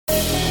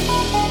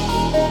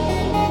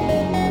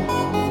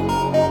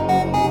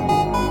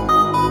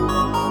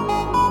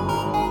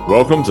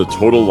Welcome to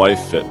Total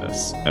Life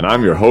Fitness, and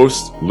I'm your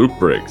host, Luke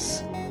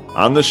Briggs.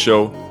 On this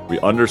show, we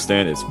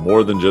understand it's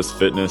more than just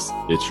fitness,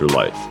 it's your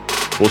life.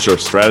 We'll share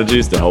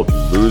strategies to help you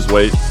lose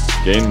weight,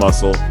 gain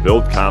muscle,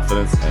 build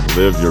confidence, and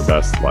live your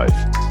best life.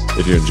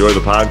 If you enjoy the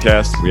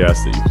podcast, we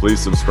ask that you please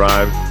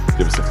subscribe,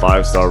 give us a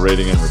 5-star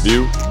rating and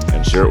review,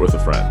 and share it with a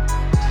friend.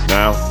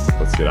 Now,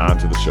 let's get on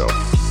to the show.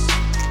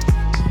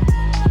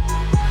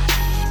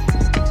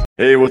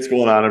 Hey, what's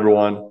going on,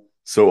 everyone?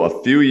 So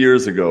a few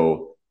years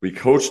ago, we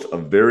coached a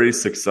very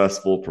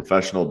successful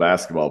professional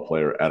basketball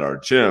player at our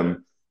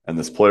gym, and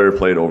this player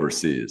played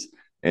overseas.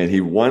 And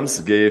he once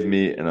gave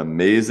me an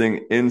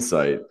amazing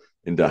insight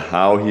into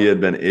how he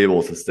had been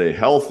able to stay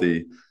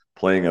healthy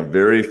playing a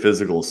very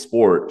physical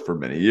sport for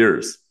many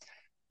years.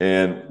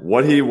 And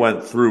what he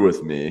went through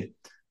with me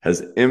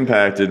has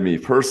impacted me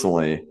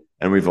personally,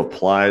 and we've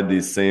applied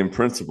these same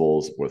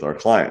principles with our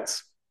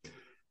clients.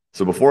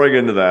 So before I get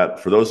into that,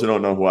 for those who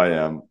don't know who I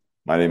am,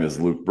 my name is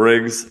Luke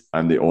Briggs.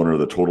 I'm the owner of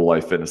the Total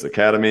Life Fitness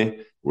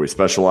Academy, where we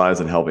specialize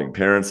in helping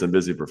parents and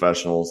busy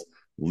professionals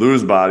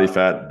lose body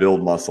fat,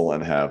 build muscle,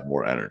 and have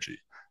more energy.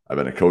 I've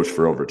been a coach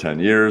for over 10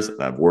 years,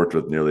 and I've worked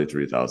with nearly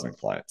 3,000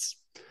 clients.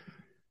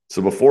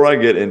 So before I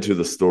get into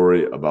the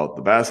story about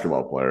the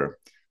basketball player,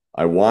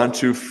 I want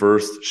to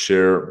first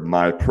share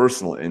my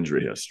personal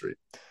injury history.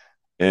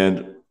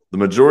 And the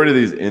majority of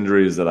these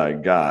injuries that I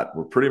got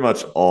were pretty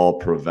much all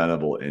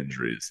preventable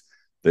injuries.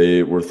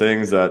 They were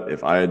things that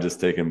if I had just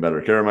taken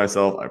better care of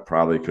myself, I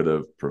probably could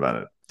have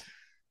prevented.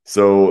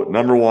 So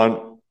number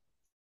one,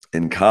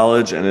 in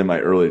college and in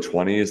my early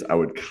 20s, I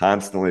would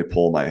constantly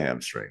pull my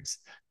hamstrings.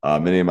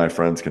 Many of my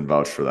friends can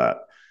vouch for that.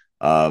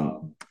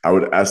 I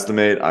would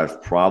estimate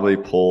I've probably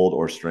pulled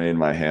or strained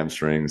my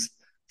hamstrings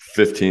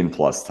 15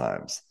 plus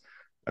times.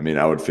 I mean,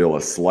 I would feel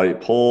a slight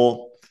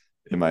pull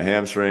in my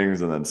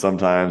hamstrings, and then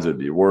sometimes it'd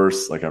be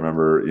worse. Like I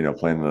remember,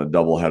 playing in a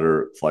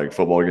doubleheader flag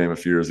football game a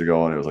few years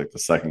ago, and it was like the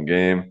second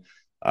game.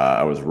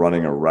 I was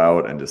running a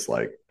route and just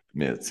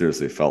it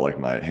seriously felt like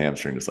my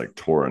hamstring just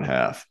tore in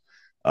half.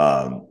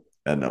 And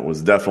it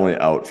was definitely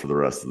out for the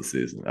rest of the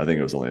season. I think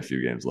it was only a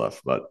few games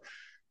left, but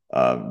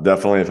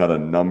definitely have had a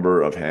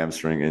number of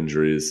hamstring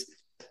injuries.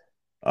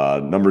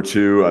 Number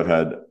two, I've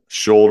had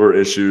shoulder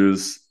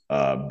issues,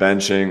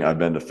 benching. I've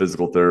been to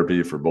physical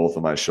therapy for both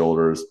of my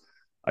shoulders.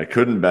 I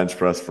couldn't bench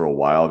press for a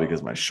while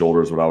because my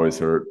shoulders would always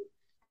hurt.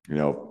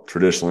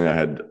 Traditionally, I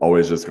had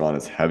always just gone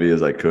as heavy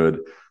as I could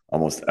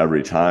almost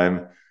every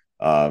time.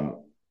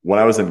 When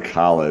I was in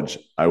college,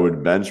 I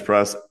would bench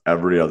press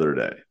every other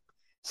day.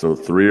 So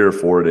 3 or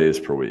 4 days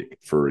per week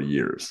for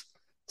years.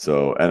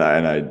 So, and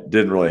I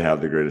didn't really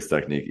have the greatest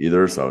technique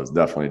either. So I was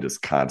definitely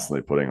just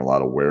constantly putting a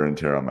lot of wear and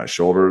tear on my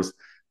shoulders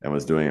and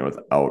was doing it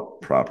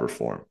without proper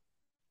form.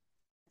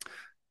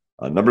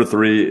 Number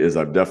three is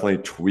I've definitely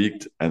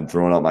tweaked and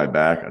thrown out my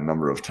back a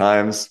number of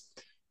times.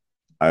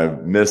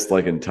 I've missed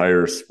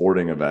entire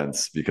sporting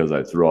events because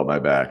I threw out my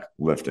back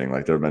lifting.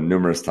 There have been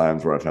numerous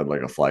times where I've had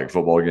a flag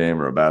football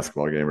game or a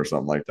basketball game or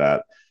something like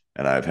that.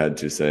 And I've had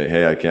to say,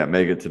 hey, I can't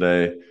make it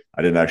today.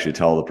 I didn't actually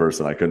tell the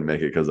person I couldn't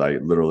make it because I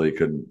literally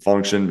couldn't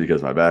function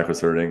because my back was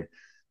hurting,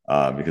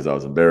 because I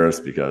was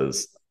embarrassed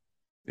because,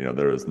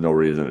 there was no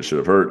reason it should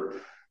have hurt.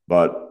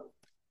 But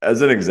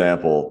as an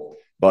example,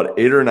 about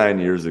 8 or 9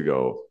 years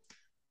ago,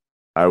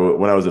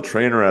 when I was a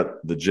trainer at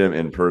the gym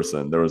in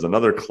person, there was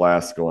another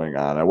class going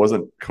on. I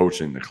wasn't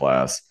coaching the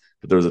class,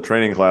 but there was a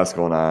training class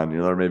going on.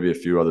 There may be a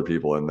few other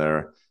people in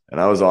there, and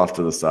I was off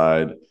to the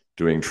side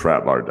doing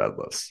trap bar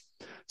deadlifts.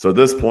 So at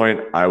this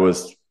point, I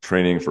was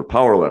training for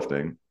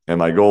powerlifting, and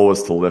my goal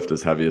was to lift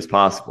as heavy as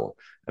possible.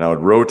 And I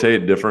would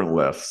rotate different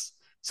lifts.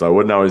 So I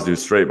wouldn't always do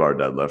straight bar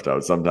deadlift. I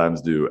would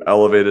sometimes do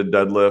elevated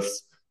deadlifts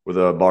with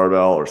a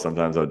barbell, or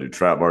sometimes I would do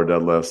trap bar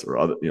deadlifts or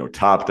other,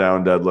 top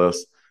down deadlifts,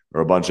 or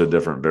a bunch of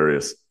different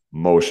various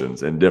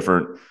motions and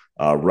different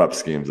rep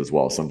schemes as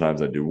well.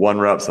 Sometimes I do 1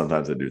 rep,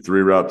 sometimes I do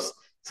 3 reps,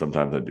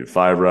 sometimes I do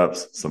 5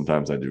 reps,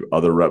 sometimes I do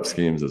other rep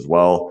schemes as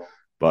well.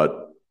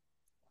 But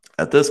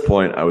at this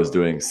point, I was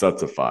doing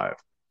sets of 5.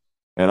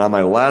 And on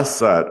my last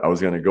set, I was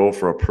going to go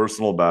for a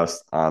personal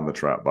best on the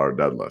trap bar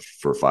deadlift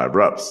for 5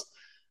 reps.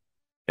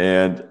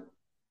 And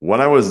when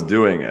I was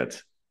doing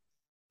it,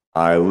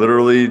 I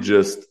literally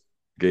just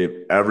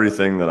gave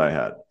everything that I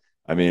had.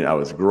 I mean, I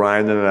was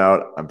grinding it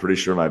out. I'm pretty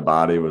sure my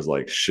body was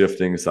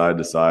shifting side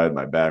to side.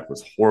 My back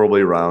was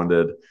horribly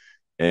rounded.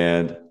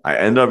 And I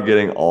ended up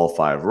getting all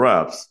 5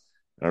 reps.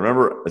 And I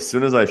remember as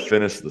soon as I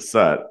finished the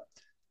set,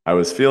 I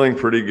was feeling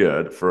pretty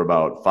good for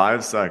about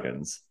 5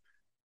 seconds.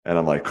 And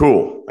I'm like,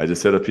 cool, I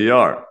just hit a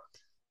PR.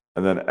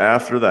 And then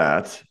after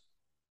that,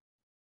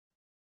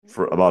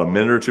 for about a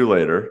minute or two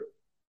later,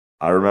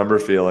 I remember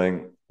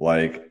feeling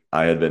like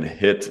I had been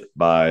hit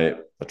by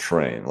a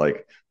train.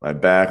 My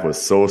back was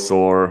so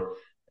sore,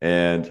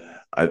 and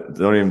I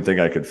don't even think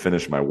I could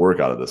finish my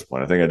workout at this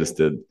point. I think I just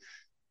did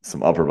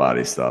some upper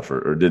body stuff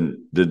or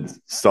did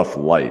stuff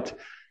light.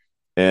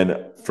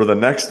 And for the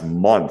next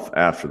month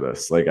after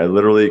this, I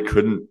literally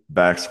couldn't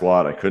back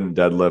squat. I couldn't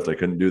deadlift. I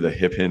couldn't do the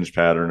hip hinge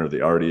pattern or the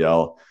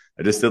RDL.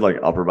 I just did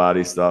upper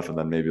body stuff and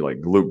then maybe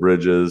glute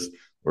bridges,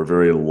 or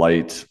very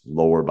light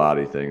lower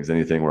body things,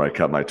 anything where I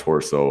kept my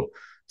torso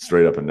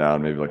straight up and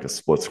down, maybe like a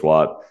split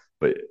squat.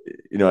 But,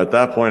 at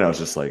that point, I was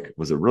just like,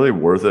 was it really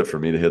worth it for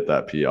me to hit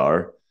that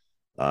PR?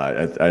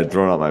 I had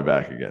thrown out my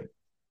back again.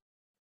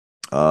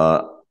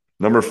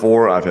 Number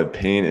 4, I've had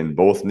pain in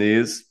both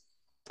knees.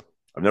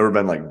 I've never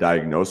been like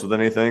diagnosed with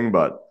anything,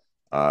 but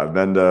I've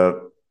been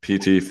to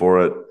PT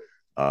for it,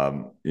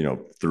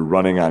 through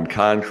running on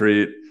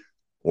concrete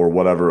or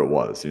whatever it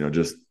was,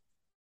 just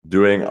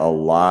doing a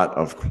lot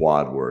of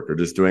quad work or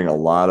just doing a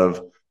lot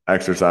of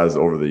exercise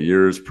over the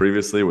years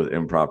previously with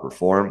improper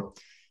form.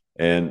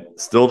 And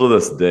still to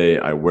this day,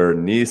 I wear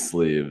knee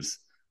sleeves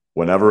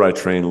whenever I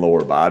train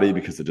lower body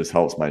because it just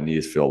helps my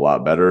knees feel a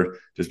lot better,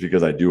 just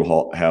because I do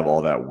have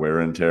all that wear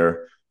and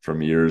tear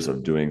from years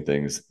of doing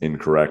things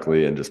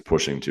incorrectly and just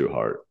pushing too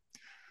hard.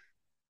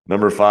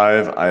 Number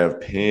 5, I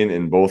have pain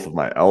in both of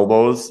my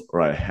elbows,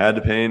 or I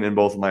had pain in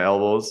both of my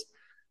elbows.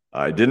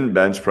 I didn't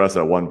bench press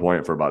at one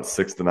point for about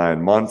 6 to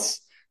 9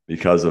 months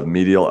because of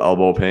medial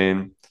elbow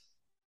pain.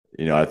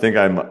 I think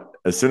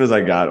as soon as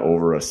I got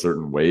over a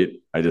certain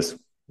weight, I just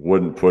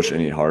wouldn't push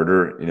any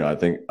harder. I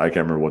think I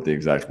can't remember what the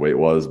exact weight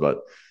was, but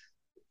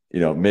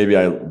maybe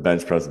I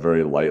bench pressed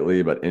very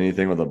lightly, but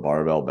anything with a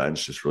barbell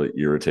bench just really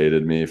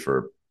irritated me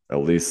for at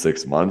least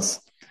 6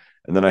 months.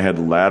 And then I had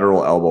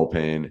lateral elbow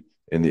pain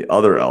in the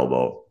other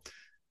elbow,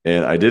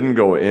 and I didn't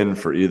go in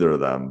for either of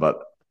them,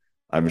 but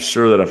I'm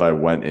sure that if I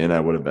went in, I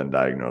would have been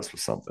diagnosed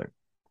with something.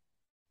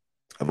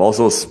 I've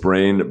also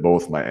sprained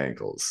both my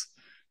ankles,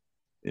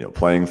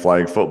 playing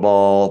flag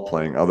football,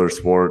 playing other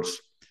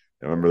sports.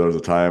 I remember there was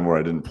a time where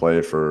I didn't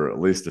play for at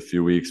least a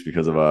few weeks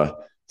because of a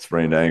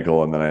sprained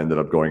ankle, and then I ended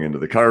up going into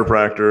the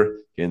chiropractor.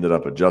 He ended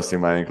up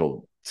adjusting my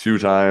ankle 2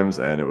 times,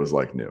 and it was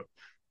like new.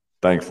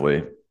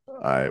 Thankfully,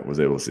 I was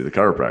able to see the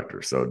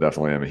chiropractor. So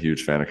definitely I'm a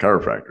huge fan of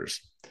chiropractors.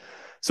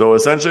 So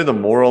essentially the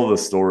moral of the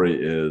story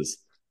is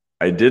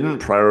I didn't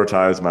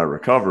prioritize my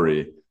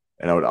recovery,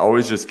 and I would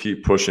always just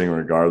keep pushing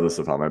regardless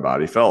of how my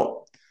body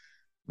felt.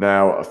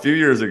 Now, a few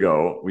years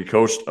ago, we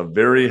coached a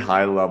very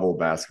high-level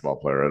basketball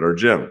player at our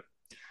gym.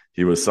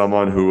 He was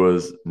someone who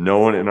was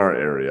known in our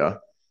area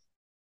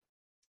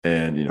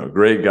and,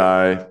 great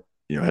guy,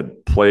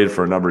 had played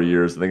for a number of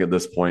years. I think at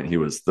this point he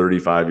was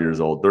 35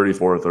 years old,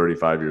 34 or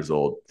 35 years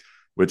old,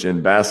 which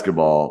in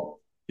basketball,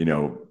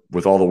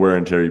 with all the wear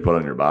and tear you put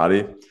on your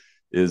body,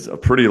 is a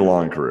pretty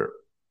long career.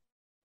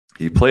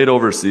 He played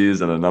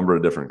overseas in a number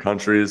of different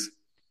countries.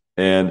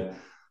 And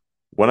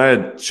when I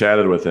had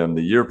chatted with him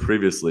the year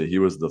previously, he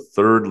was the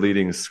 3rd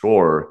leading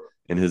scorer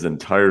in his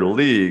entire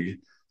league,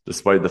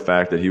 despite the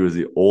fact that he was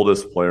the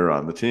oldest player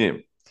on the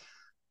team.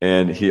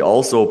 And he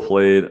also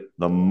played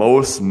the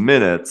most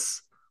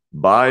minutes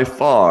by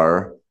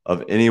far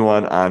of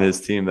anyone on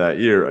his team that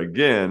year.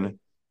 Again,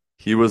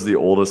 he was the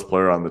oldest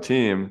player on the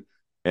team,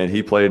 and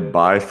he played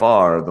by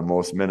far the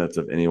most minutes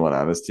of anyone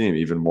on his team,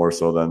 even more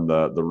so than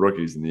the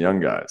rookies and the young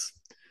guys.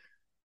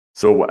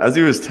 So as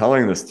he was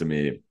telling this to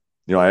me,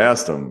 I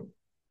asked him,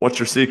 "What's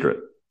your secret?"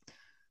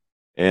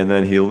 And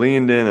then he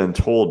leaned in and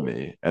told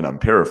me, and I'm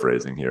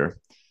paraphrasing here,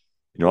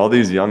 all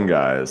these young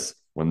guys,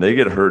 when they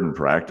get hurt in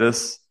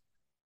practice,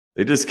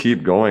 they just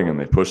keep going and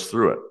they push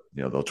through it.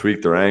 They'll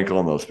tweak their ankle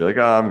and they'll just be like,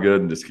 "Oh, I'm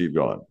good," and just keep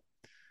going.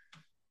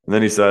 And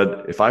then he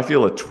said, "If I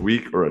feel a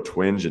tweak or a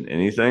twinge in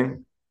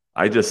anything,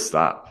 I just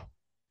stop."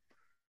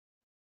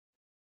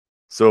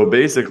 So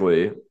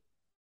basically,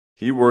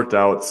 he worked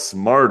out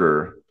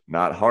smarter,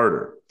 not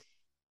harder.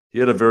 He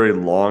had a very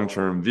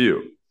long-term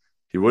view.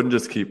 He wouldn't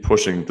just keep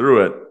pushing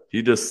through it.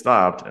 He just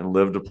stopped and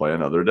lived to play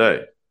another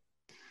day.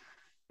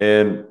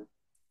 And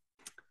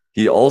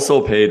he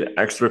also paid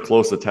extra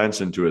close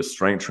attention to his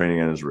strength training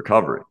and his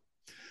recovery.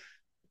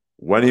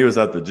 When he was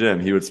at the gym,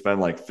 he would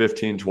spend like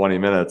 15, 20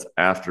 minutes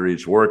after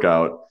each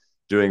workout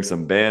doing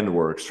some band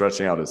work,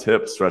 stretching out his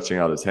hips, stretching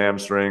out his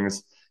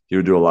hamstrings. He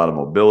would do a lot of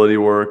mobility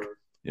work.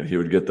 He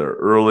would get there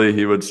early.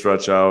 He would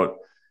stretch out.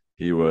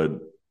 He would,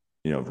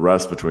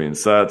 rest between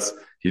sets.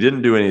 He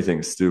didn't do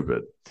anything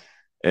stupid.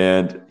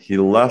 And he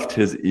left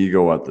his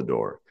ego at the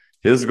door.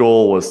 His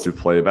goal was to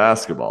play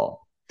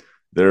basketball.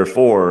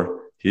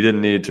 Therefore, he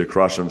didn't need to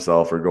crush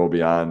himself or go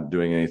beyond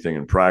doing anything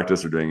in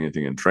practice or doing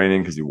anything in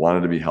training because he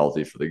wanted to be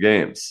healthy for the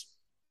games.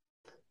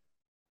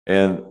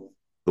 And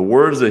the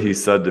words that he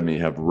said to me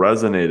have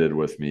resonated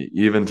with me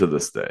even to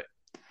this day.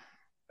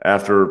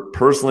 After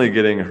personally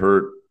getting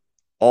hurt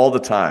all the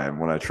time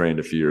when I trained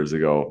a few years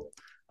ago,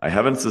 I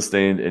haven't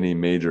sustained any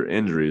major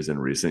injuries in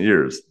recent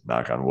years,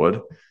 knock on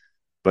wood.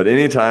 But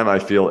anytime I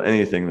feel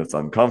anything that's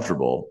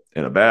uncomfortable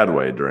in a bad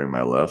way during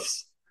my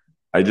lifts,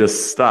 I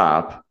just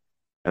stop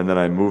and then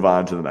I move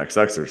on to the next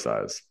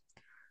exercise.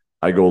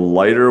 I go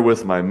lighter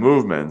with my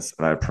movements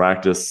and I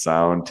practice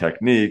sound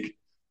technique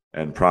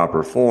and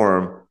proper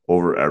form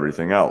over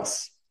everything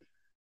else.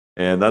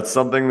 And that's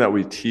something that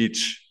we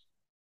teach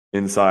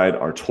inside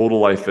our Total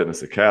Life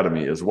Fitness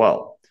Academy as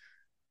well.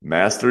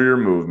 Master your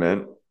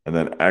movement and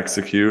then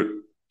execute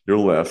your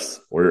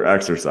lifts or your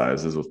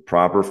exercises with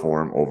proper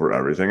form over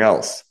everything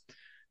else.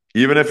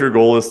 Even if your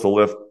goal is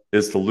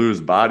to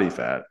lose body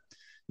fat,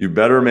 you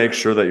better make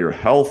sure that you're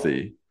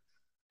healthy.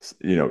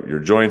 Your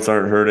joints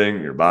aren't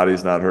hurting, your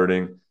body's not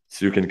hurting,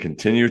 so you can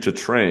continue to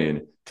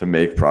train to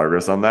make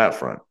progress on that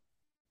front.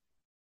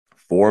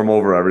 Form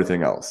over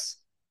everything else.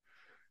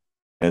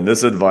 And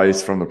this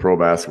advice from the pro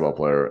basketball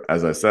player,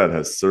 as I said,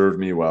 has served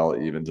me well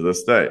even to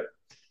this day,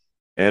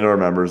 and our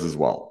members as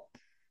well.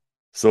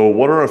 So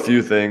what are a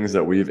few things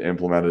that we've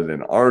implemented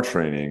in our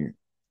training,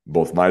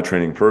 both my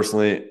training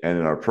personally and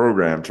in our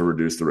program, to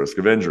reduce the risk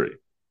of injury?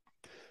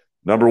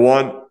 Number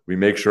one, we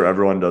make sure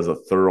everyone does a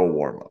thorough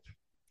warm-up.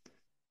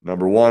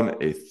 Number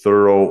one, a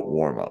thorough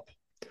warm-up.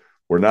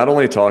 We're not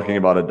only talking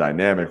about a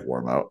dynamic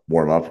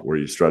warm-up where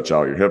you stretch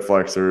out your hip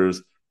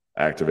flexors,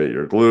 activate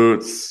your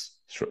glutes,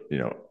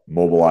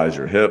 mobilize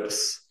your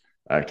hips,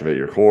 activate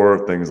your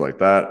core, things like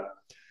that.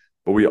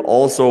 But we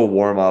also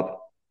warm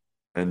up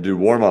and do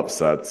warm-up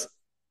sets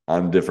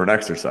on different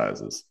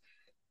exercises.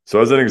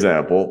 So as an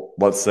example,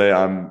 let's say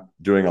I'm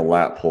doing a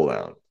lat pull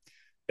down.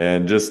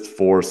 And just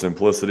for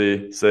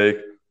simplicity's sake,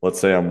 let's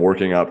say I'm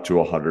working up to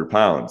 100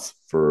 pounds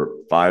for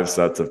 5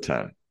 sets of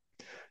 10.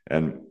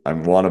 And I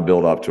want to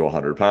build up to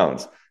 100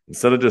 pounds.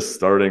 Instead of just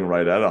starting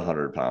right at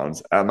 100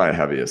 pounds at my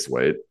heaviest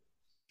weight,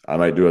 I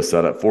might do a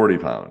set at 40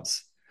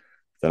 pounds.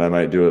 Then I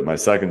might do my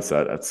second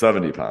set at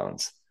 70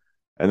 pounds.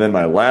 And then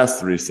my last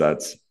 3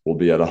 sets will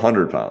be at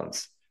 100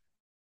 pounds.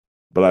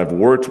 But I've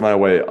worked my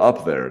way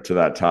up there to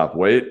that top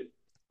weight.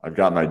 I've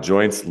got my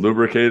joints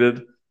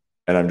lubricated,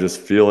 and I'm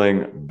just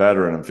feeling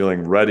better, and I'm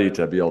feeling ready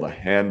to be able to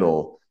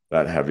handle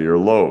that heavier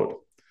load.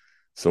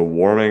 So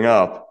warming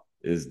up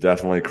is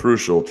definitely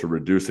crucial to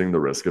reducing the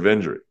risk of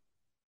injury.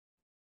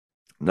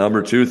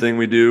 Number 2 thing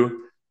we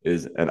do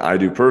is, and I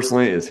do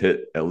personally, is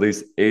hit at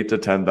least 8 to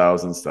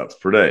 10,000 steps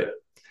per day.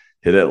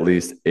 Hit at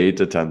least 8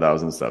 to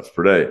 10,000 steps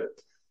per day.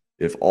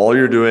 If all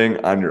you're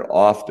doing on your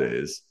off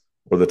days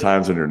or the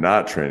times when you're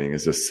not training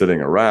is just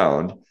sitting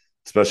around,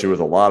 especially with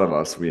a lot of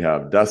us, we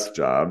have desk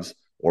jobs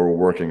or we're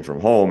working from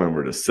home and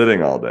we're just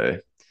sitting all day,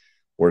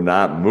 we're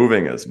not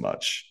moving as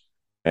much.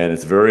 And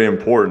it's very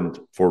important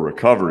for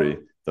recovery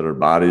that our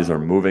bodies are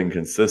moving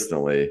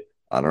consistently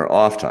on our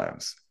off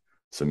times.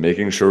 So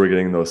making sure we're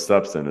getting those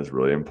steps in is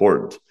really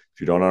important.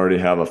 If you don't already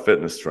have a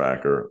fitness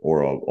tracker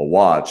or a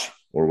watch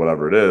or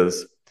whatever it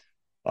is,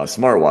 a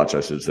smartwatch,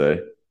 I should say,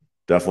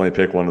 definitely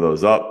pick one of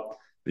those up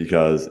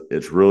because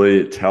it's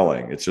really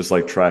telling. It's just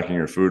like tracking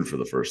your food for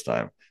the first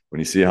time. When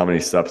you see how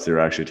many steps you're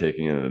actually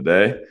taking in a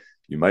day,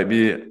 you might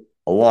be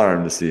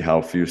alarmed to see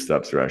how few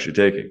steps you're actually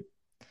taking.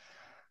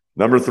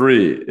 Number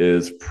 3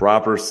 is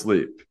proper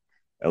sleep,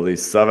 at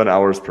least 7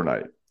 hours per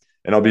night.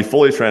 And I'll be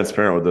fully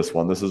transparent with this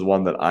one. This is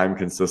one that I'm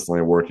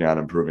consistently working on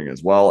improving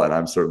as well, and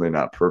I'm certainly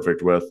not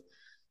perfect with,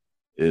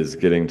 is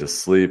getting to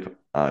sleep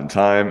on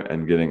time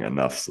and getting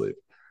enough sleep.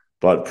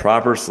 But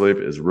proper sleep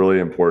is really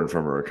important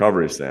from a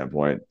recovery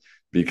standpoint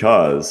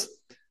because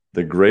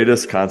the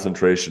greatest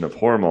concentration of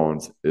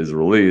hormones is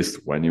released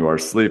when you are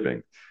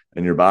sleeping.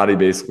 And your body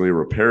basically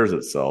repairs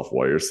itself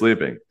while you're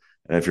sleeping.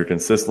 And if you're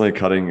consistently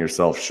cutting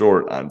yourself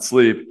short on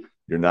sleep,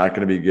 you're not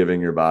going to be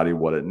giving your body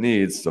what it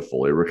needs to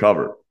fully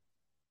recover.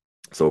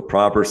 So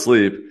proper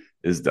sleep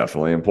is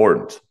definitely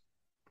important.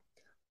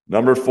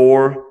 Number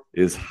 4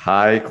 is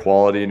high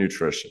quality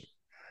nutrition.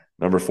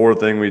 Number 4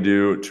 thing we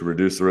do to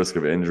reduce the risk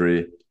of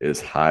injury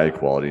is high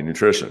quality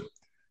nutrition. It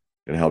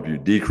can help you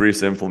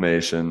decrease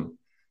inflammation.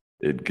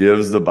 It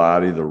gives the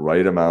body the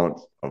right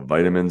amount of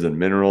vitamins and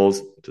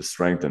minerals to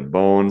strengthen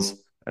bones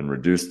and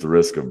reduce the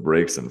risk of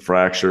breaks and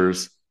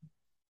fractures.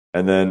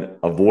 And then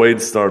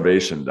avoid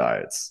starvation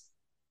diets.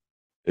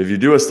 If you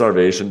do a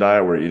starvation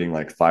diet where you're eating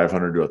like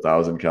 500 to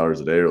 1,000 calories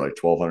a day or like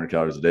 1,200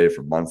 calories a day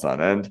for months on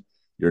end,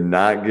 you're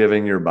not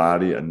giving your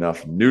body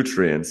enough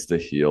nutrients to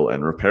heal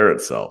and repair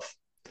itself.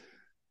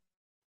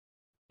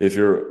 If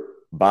your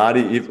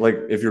body,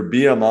 if your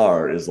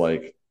BMR is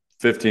like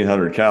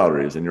 1,500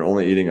 calories and you're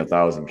only eating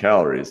 1,000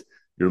 calories,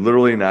 you're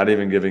literally not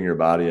even giving your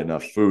body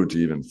enough food to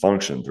even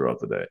function throughout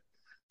the day.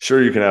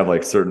 Sure, you can have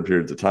like certain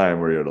periods of time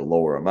where you're at a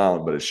lower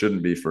amount, but it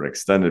shouldn't be for an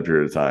extended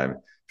period of time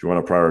if you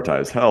want to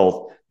prioritize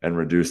health and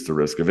reduce the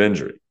risk of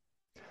injury.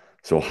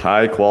 So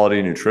high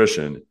quality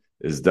nutrition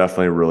is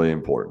definitely really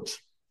important.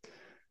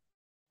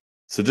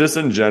 So just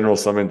in general,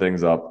 summing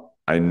things up,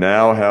 I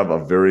now have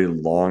a very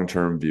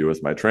long-term view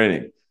with my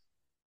training.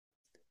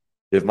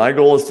 If my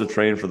goal is to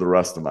train for the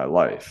rest of my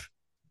life,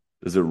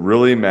 does it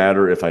really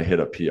matter if I hit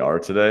a PR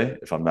today,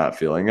 if I'm not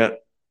feeling it?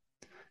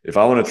 If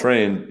I want to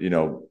train,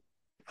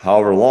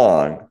 however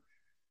long,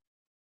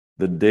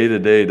 the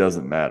day-to-day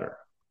doesn't matter.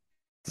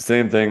 It's the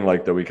same thing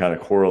like that we kind of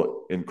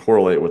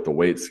correlate with the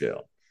weight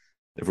scale.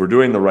 If we're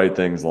doing the right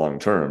things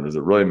long-term, does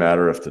it really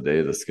matter if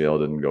today the scale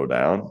didn't go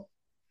down?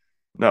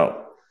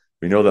 No.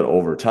 We know that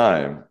over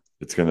time,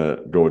 it's going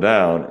to go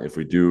down if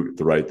we do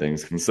the right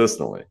things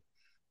consistently.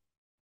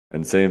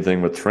 And same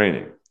thing with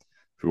training.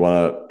 If we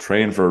want to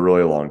train for a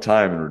really long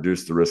time and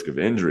reduce the risk of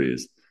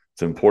injuries,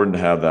 it's important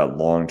to have that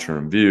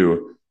long-term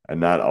view and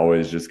not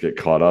always just get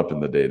caught up in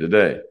the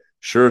day-to-day.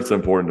 Sure, it's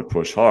important to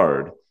push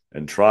hard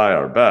and try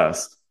our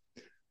best,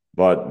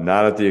 but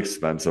not at the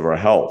expense of our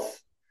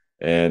health.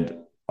 And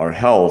our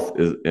health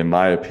is, in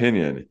my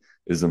opinion,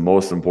 is the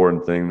most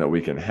important thing that we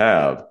can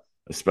have,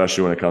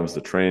 especially when it comes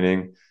to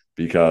training,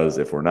 because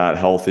if we're not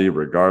healthy,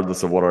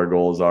 regardless of what our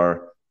goals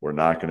are, we're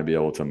not going to be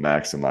able to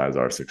maximize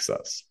our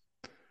success.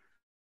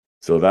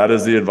 So that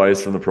is the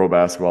advice from the pro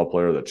basketball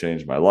player that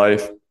changed my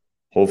life.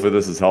 Hopefully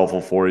this is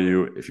helpful for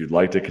you. If you'd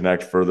like to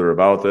connect further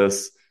about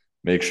this,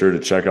 make sure to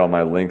check out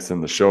my links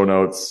in the show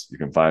notes. You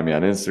can find me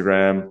on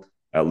Instagram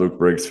at Luke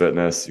Briggs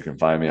Fitness. You can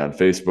find me on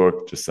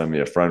Facebook. Just send me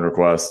a friend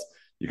request.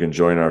 You can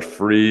join our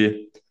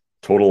free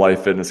Total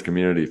Life Fitness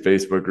Community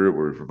Facebook group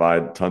where we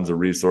provide tons of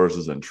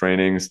resources and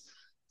trainings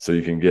so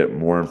you can get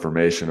more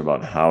information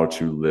about how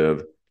to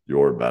live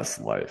your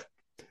best life.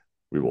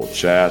 We will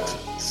chat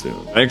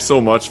soon. Thanks so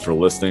much for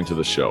listening to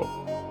the show.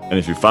 And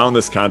if you found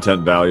this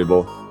content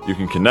valuable, you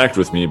can connect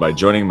with me by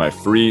joining my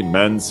free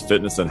Men's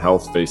Fitness and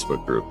Health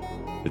Facebook group.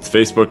 It's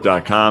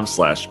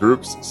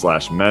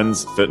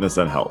facebook.com/groups/men's fitness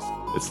and health.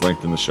 It's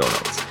linked in the show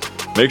notes.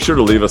 Make sure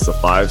to leave us a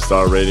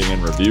 5-star rating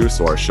and review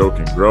so our show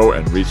can grow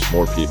and reach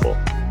more people.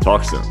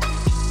 Talk soon.